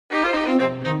This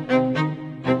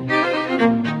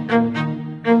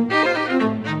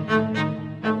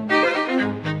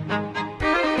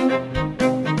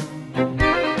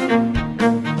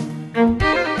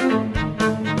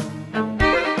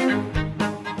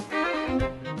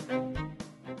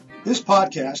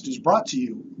podcast is brought to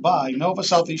you by Nova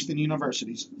Southeastern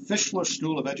University's Fischler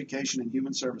School of Education and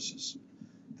Human Services.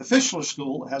 The Fischler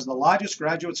School has the largest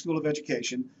graduate school of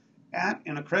education at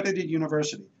an accredited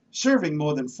university, serving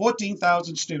more than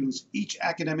 14,000 students each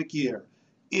academic year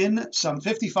in some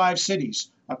 55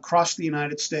 cities across the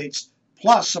United States,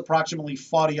 plus approximately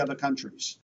 40 other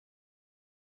countries.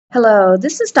 Hello,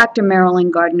 this is Dr.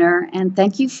 Marilyn Gardner, and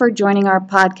thank you for joining our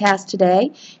podcast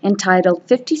today entitled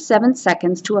 57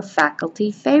 Seconds to a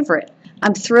Faculty Favorite.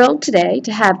 I'm thrilled today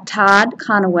to have Todd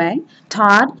Conaway.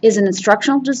 Todd is an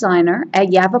instructional designer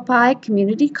at Yavapai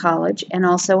Community College and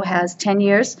also has 10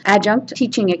 years adjunct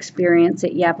teaching experience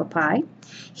at Yavapai.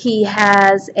 He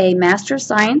has a Master of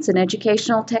Science in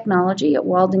Educational Technology at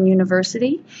Walden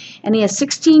University, and he has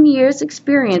 16 years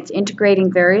experience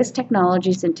integrating various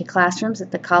technologies into classrooms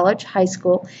at the college, high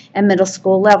school, and middle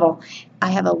school level. I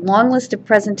have a long list of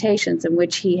presentations in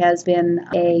which he has been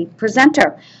a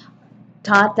presenter.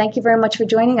 Todd, thank you very much for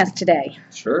joining us today.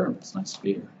 Sure, it's nice to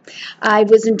be here. I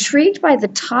was intrigued by the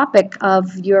topic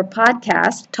of your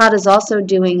podcast. Todd is also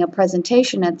doing a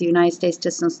presentation at the United States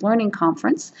Distance Learning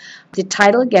Conference. The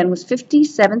title again was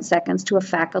 57 Seconds to a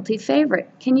Faculty Favorite.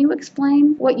 Can you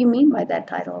explain what you mean by that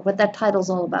title, what that title's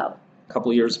all about? A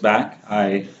couple years back,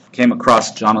 I came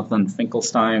across Jonathan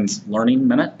Finkelstein's Learning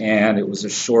Minute, and it was a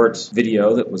short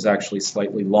video that was actually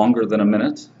slightly longer than a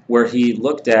minute, where he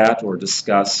looked at or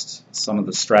discussed some of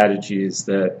the strategies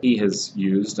that he has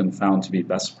used and found to be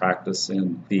best practice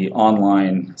in the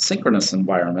online synchronous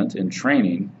environment in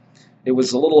training. It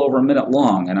was a little over a minute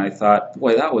long, and I thought,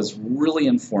 boy, that was really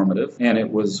informative, and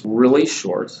it was really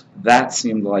short. That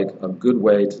seemed like a good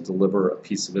way to deliver a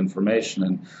piece of information,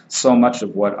 and so much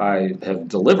of what I have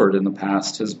delivered in the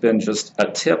past has been just a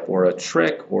tip or a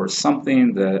trick or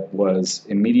something that was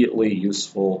immediately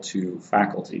useful to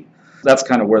faculty. That's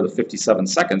kind of where the 57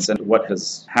 seconds, and what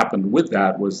has happened with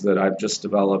that was that I've just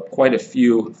developed quite a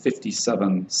few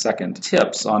 57-second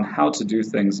tips on how to do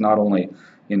things not only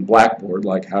in Blackboard,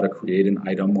 like how to create an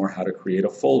item or how to create a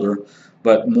folder,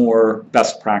 but more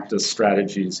best practice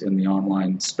strategies in the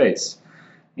online space.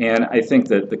 And I think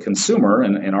that the consumer,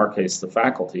 in our case the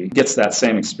faculty, gets that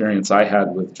same experience I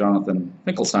had with Jonathan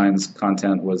Finkelstein's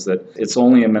content, was that it's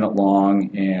only a minute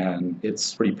long and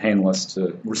it's pretty painless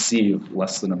to receive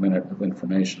less than a minute of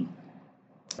information.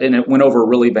 And it went over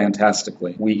really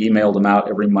fantastically. We emailed them out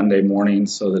every Monday morning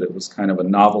so that it was kind of a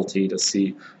novelty to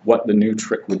see what the new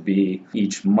trick would be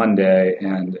each Monday.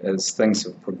 And as things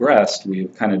have progressed,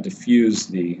 we've kind of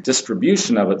diffused the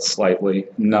distribution of it slightly.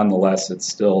 Nonetheless, it's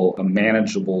still a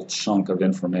manageable chunk of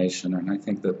information. And I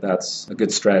think that that's a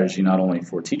good strategy not only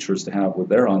for teachers to have with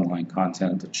their online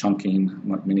content, the chunking,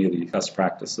 many of the best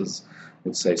practices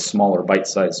would say smaller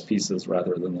bite-sized pieces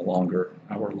rather than the longer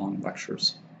hour-long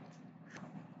lectures.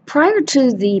 Prior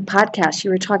to the podcast, you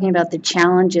were talking about the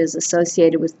challenges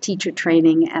associated with teacher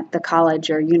training at the college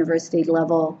or university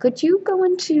level. Could you go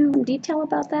into detail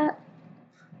about that?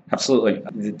 Absolutely.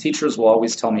 The teachers will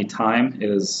always tell me time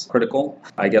is critical.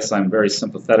 I guess I'm very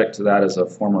sympathetic to that as a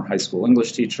former high school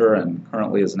English teacher and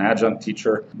currently as an adjunct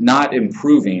teacher. Not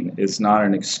improving is not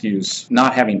an excuse.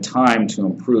 Not having time to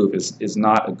improve is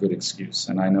not a good excuse.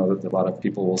 And I know that a lot of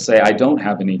people will say, I don't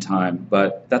have any time,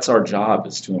 but that's our job,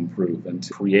 is to improve and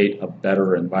to create a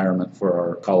better environment for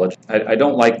our college. I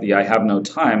don't like the I have no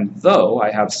time, though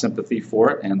I have sympathy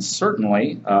for it, and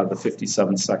certainly the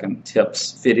 57-second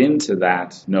tips fit into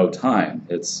that no time.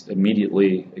 It's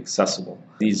immediately accessible.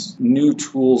 These new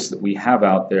tools that we have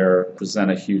out there present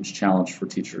a huge challenge for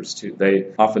teachers too. They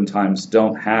oftentimes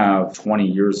don't have 20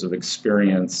 years of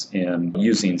experience in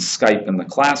using Skype in the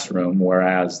classroom,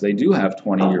 whereas they do have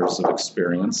 20 years of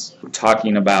experience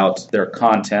talking about their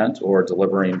content or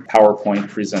delivering PowerPoint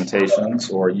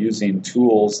presentations or using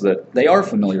tools that they are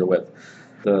familiar with.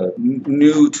 The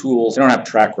new tools, they don't have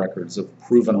track records of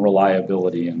proven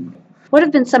reliability. And what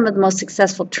have been some of the most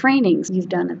successful trainings you've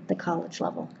done at the college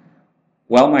level?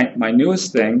 Well, my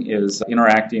newest thing is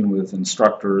interacting with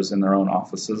instructors in their own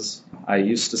offices. I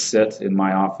used to sit in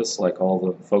my office like all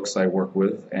the folks I work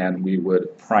with, and we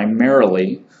would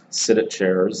primarily sit at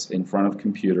chairs in front of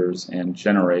computers and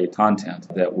generate content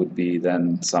that would be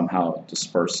then somehow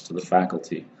dispersed to the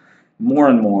faculty. More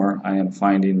and more, I am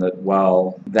finding that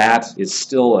while that is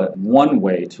still one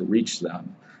way to reach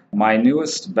them, My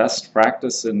newest best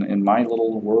practice in my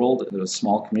little world at a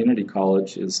small community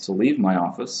college is to leave my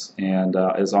office and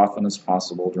as often as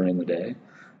possible during the day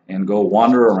and go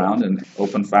wander around and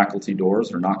open faculty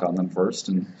doors or knock on them first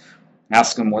and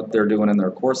ask them what they're doing in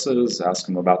their courses, ask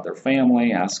them about their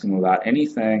family, ask them about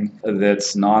anything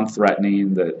that's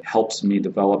non-threatening that helps me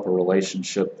develop a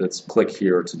relationship that's click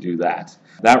here to do that.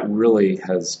 That really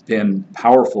has been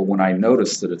powerful when I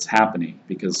notice that it's happening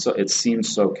because it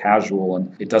seems so casual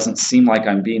and it doesn't seem like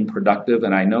I'm being productive,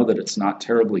 and I know that it's not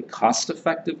terribly cost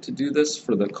effective to do this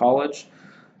for the college.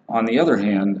 On the other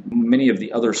hand, many of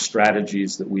the other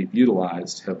strategies that we've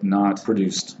utilized have not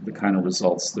produced the kind of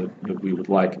results that we would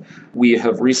like. We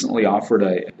have recently offered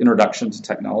an Introduction to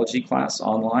Technology class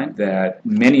online that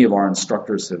many of our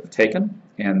instructors have taken,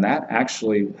 and that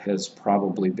actually has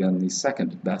probably been the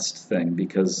second best thing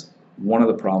because one of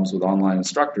the problems with online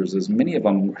instructors is many of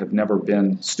them have never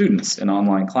been students in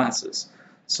online classes.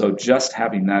 So just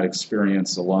having that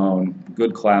experience alone,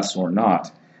 good class or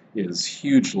not, is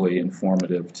hugely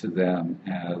informative to them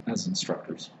as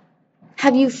instructors.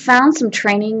 Have you found some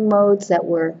training modes that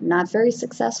were not very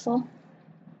successful?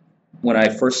 When I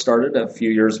first started a few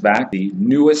years back, the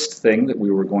newest thing that we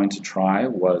were going to try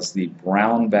was the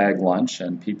brown bag lunch,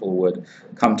 and people would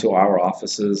come to our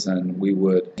offices and we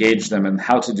would gauge them in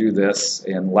how to do this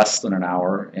in less than an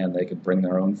hour, and they could bring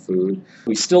their own food.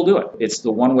 We still do it. It's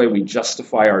the one way we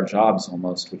justify our jobs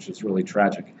almost, which is really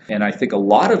tragic. And I think a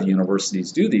lot of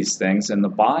universities do these things, and the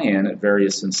buy-in at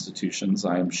various institutions,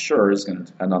 I am sure, is going to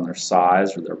depend on their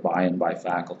size or their buy-in by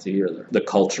faculty or the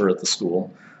culture at the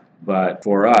school. But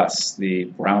for us, the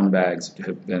brown bags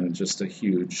have been just a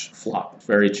huge flop. It's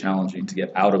very challenging to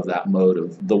get out of that mode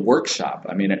of the workshop.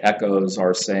 I mean, it echoes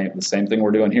the same thing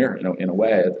we're doing here, in a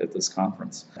way, at this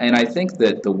conference. And I think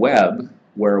that the web,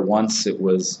 where once it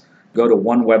was go to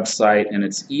one website and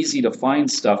it's easy to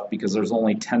find stuff because there's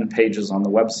only 10 pages on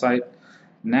the website,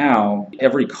 now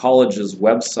every college's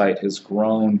website has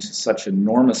grown to such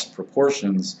enormous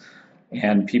proportions,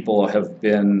 and people have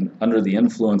been under the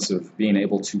influence of being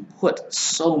able to put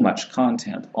so much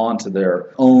content onto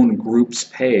their own group's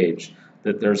page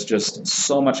that there's just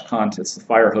so much content. It's the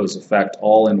fire hose effect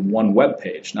all in one web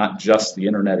page, not just the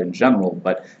internet in general,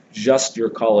 but just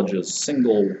your college's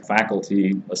single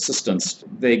faculty assistants.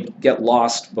 They get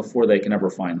lost before they can ever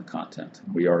find the content.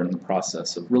 We are in the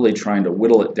process of really trying to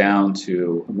whittle it down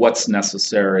to what's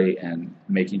necessary and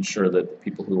making sure that the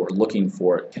people who are looking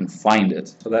for it can find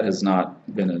it. So that has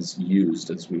not been as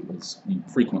used as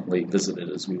frequently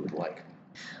visited as we would like.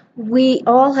 We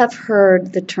all have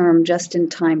heard the term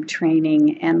just-in-time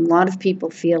training, and a lot of people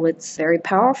feel it's very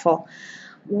powerful.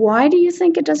 Why do you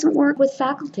think it doesn't work with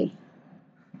faculty?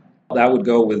 That would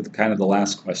go with kind of the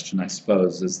last question, I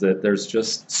suppose, is that there's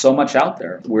just so much out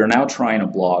there. We're now trying a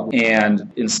blog, and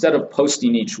instead of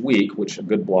posting each week, which a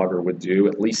good blogger would do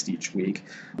at least each week,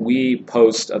 we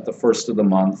post at the first of the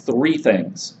month 3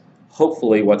 things.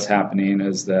 Hopefully what's happening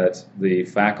is that the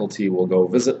faculty will go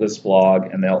visit this blog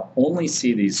and they'll only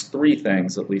see these 3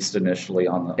 things, at least initially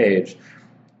on the page,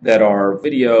 that are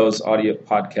videos, audio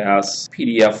podcasts,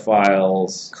 PDF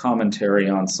files, commentary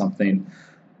on something,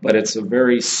 but it's a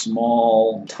very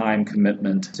small time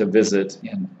commitment to visit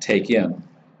and take in.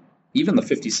 Even the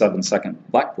 57-second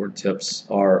Blackboard tips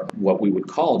are what we would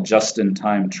call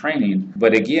just-in-time training.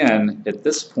 But again, at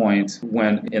this point,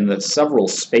 when in the several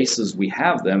spaces we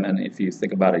have them, and if you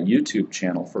think about a YouTube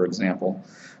channel, for example,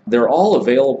 they're all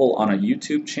available on a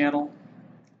YouTube channel.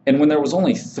 And when there was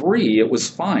only 3, it was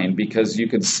fine because you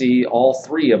could see all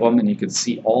 3 of them and you could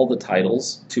see all the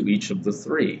titles to each of the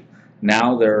 3.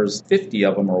 Now there's 50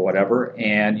 of them or whatever,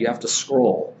 and you have to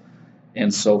scroll.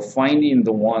 And so finding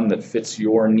the one that fits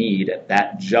your need at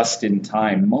that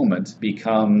just-in-time moment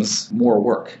becomes more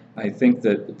work. I think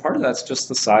that part of that's just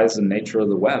the size and nature of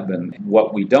the web. And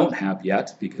what we don't have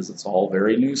yet, because it's all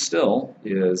very new still,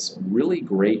 is really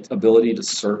great ability to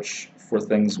search for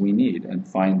things we need and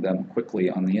find them quickly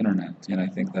on the internet. And I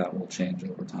think that will change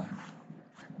over time.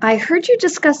 I heard you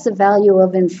discuss the value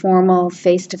of informal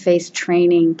face-to-face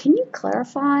training. Can you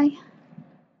clarify?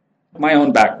 My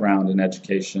own background in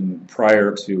education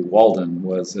prior to Walden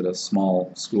was at a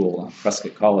small school,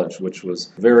 Prescott College, which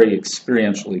was very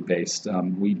experientially based.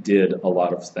 We did a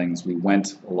lot of things. We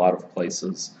went a lot of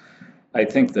places. I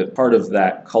think that part of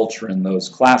that culture in those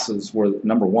classes were,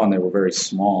 number one, they were very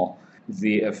small.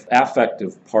 The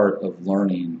affective part of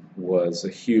learning was a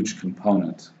huge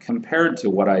component compared to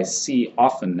what I see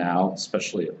often now,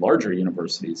 especially at larger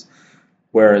universities,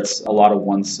 where it's a lot of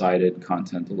one-sided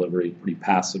content delivery, pretty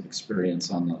passive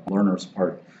experience on the learner's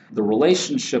part. The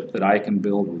relationship that I can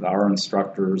build with our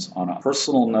instructors on a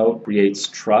personal note creates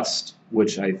trust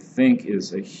which I think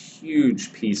is a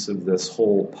huge piece of this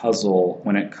whole puzzle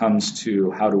when it comes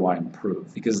to how do I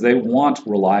improve. Because they want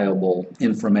reliable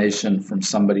information from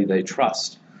somebody they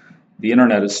trust. The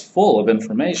internet is full of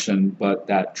information, but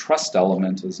that trust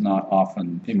element is not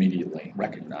often immediately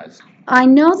recognized. I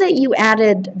know that you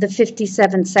added the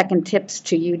 57-second tips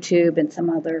to YouTube and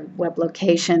some other web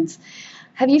locations.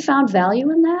 Have you found value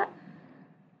in that?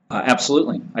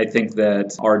 Absolutely. I think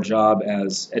that our job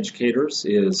as educators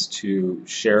is to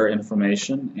share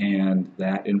information, and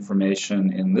that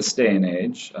information in this day and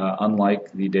age,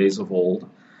 unlike the days of old,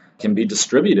 can be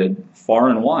distributed far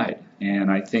and wide.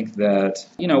 And I think that,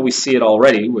 we see it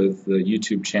already with the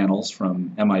YouTube channels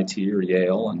from MIT or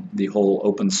Yale and the whole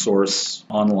open source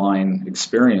online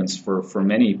experience for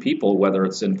many people, whether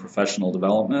it's in professional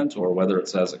development or whether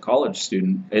it's as a college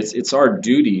student. It's our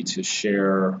duty to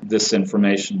share this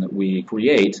information that we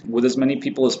create with as many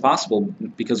people as possible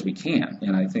because we can.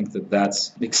 And I think that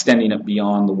that's extending it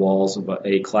beyond the walls of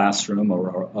a classroom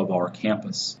or of our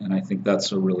campus. And I think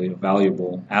that's a really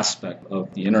valuable aspect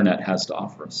of the internet has to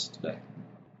offer us today.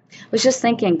 I was just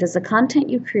thinking, does the content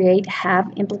you create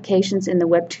have implications in the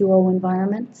Web 2.0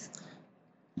 environments?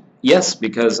 Yes,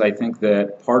 because I think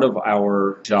that part of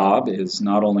our job is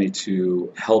not only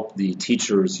to help the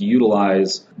teachers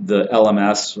utilize the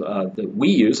LMS that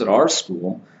we use at our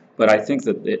school, but I think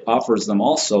that it offers them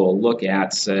also a look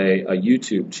at, say, a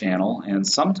YouTube channel. And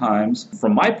sometimes,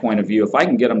 from my point of view, if I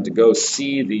can get them to go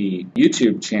see the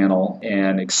YouTube channel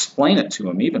and explain it to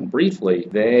them, even briefly,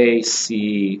 they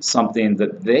see something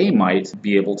that they might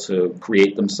be able to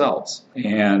create themselves.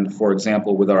 And for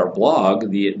example, with our blog,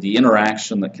 the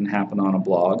interaction that can happen on a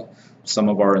blog, some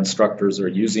of our instructors are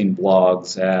using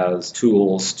blogs as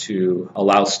tools to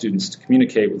allow students to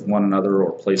communicate with one another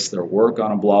or place their work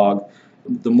on a blog.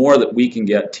 The more that we can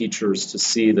get teachers to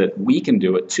see that we can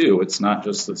do it too, it's not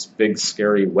just this big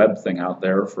scary web thing out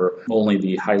there for only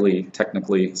the highly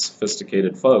technically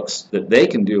sophisticated folks, that they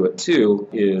can do it too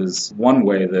is one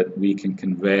way that we can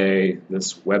convey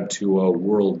this Web 2.0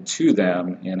 world to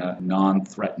them in a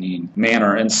non-threatening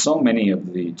manner. And so many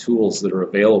of the tools that are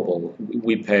available,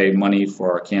 we pay money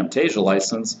for our Camtasia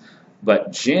license,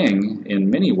 but Jing, in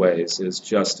many ways, is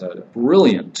just a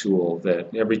brilliant tool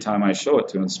that every time I show it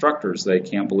to instructors, they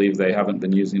can't believe they haven't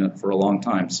been using it for a long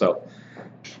time. So,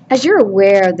 as you're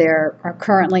aware, there are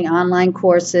currently online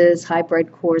courses,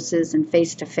 hybrid courses, and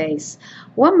face-to-face.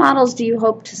 What models do you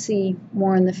hope to see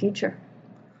more in the future?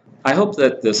 I hope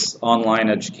that this online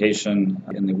education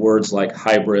and the words like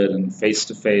hybrid and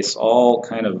face-to-face all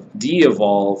kind of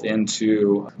de-evolve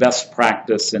into best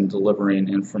practice in delivering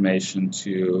information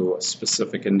to a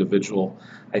specific individual.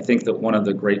 I think that one of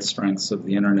the great strengths of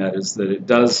the internet is that it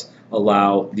does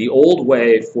allow the old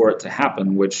way for it to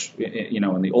happen, which,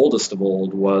 in the oldest of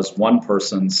old was one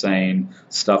person saying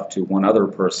stuff to one other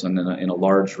person in a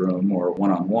large room or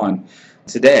one-on-one.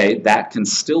 Today, that can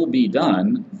still be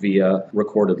done via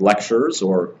recorded lectures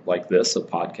or like this, a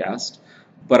podcast.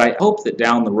 But I hope that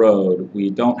down the road, we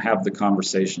don't have the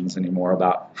conversations anymore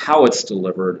about how it's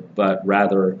delivered, but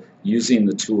rather using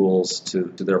the tools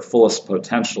to their fullest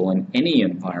potential in any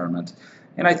environment.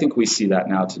 And I think we see that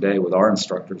now today with our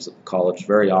instructors at the college.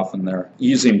 Very often they're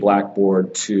using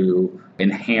Blackboard to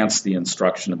enhance the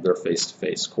instruction of their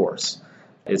face-to-face course.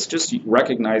 It's just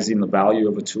recognizing the value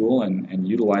of a tool and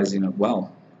utilizing it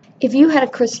well. If you had a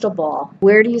crystal ball,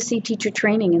 where do you see teacher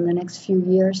training in the next few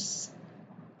years?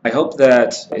 I hope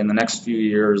that in the next few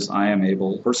years I am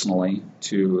able personally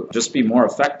to just be more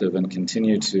effective and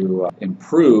continue to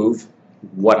improve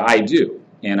what I do.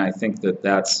 And I think that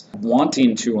that's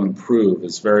wanting to improve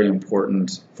is very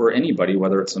important for anybody,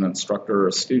 whether it's an instructor or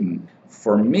a student.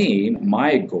 For me,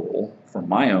 my goal for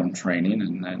my own training,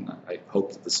 and I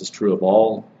hope that this is true of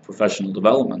all professional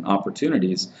development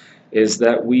opportunities, is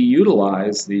that we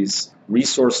utilize these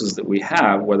resources that we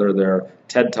have, whether they're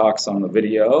TED Talks on the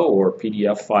video or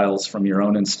PDF files from your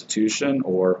own institution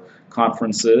or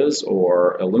conferences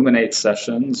or Illuminate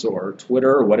sessions or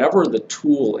Twitter, or whatever the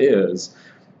tool is,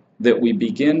 that we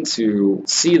begin to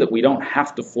see that we don't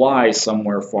have to fly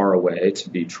somewhere far away to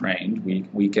be trained.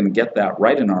 We can get that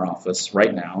right in our office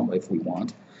right now if we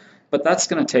want. But that's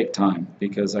going to take time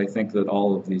because I think that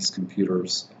all of these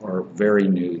computers are very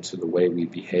new to the way we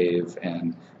behave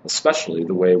and especially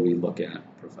the way we look at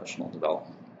professional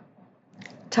development.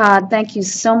 Todd, thank you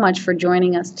so much for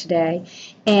joining us today.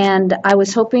 And I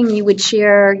was hoping you would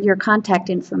share your contact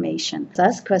information with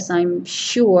us because I'm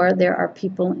sure there are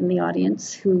people in the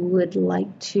audience who would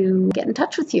like to get in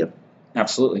touch with you.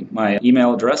 Absolutely. My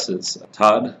email address is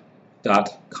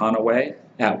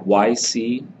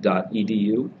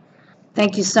todd.conaway@yc.edu.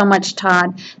 Thank you so much,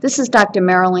 Todd. This is Dr.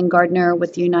 Marilyn Gardner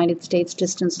with the United States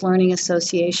Distance Learning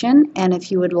Association, and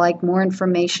if you would like more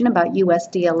information about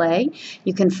USDLA,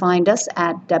 you can find us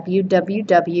at www.usdla.org.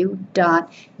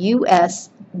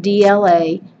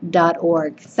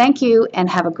 Thank you, and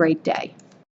have a great day.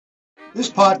 This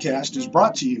podcast is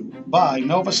brought to you by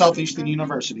Nova Southeastern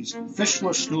University's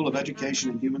Fischler School of Education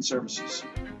and Human Services.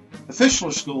 The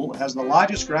Fischler School has the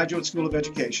largest graduate school of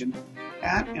education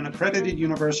at an accredited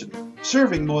university,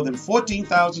 serving more than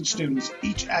 14,000 students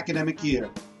each academic year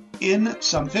in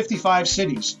some 55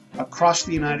 cities across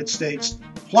the United States,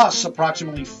 plus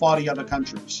approximately 40 other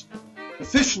countries. The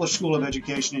Fischler School of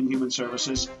Education and Human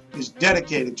Services is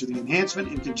dedicated to the enhancement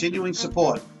and continuing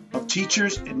support of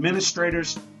teachers,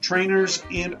 administrators, trainers,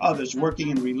 and others working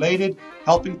in related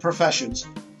helping professions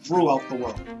throughout the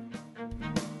world.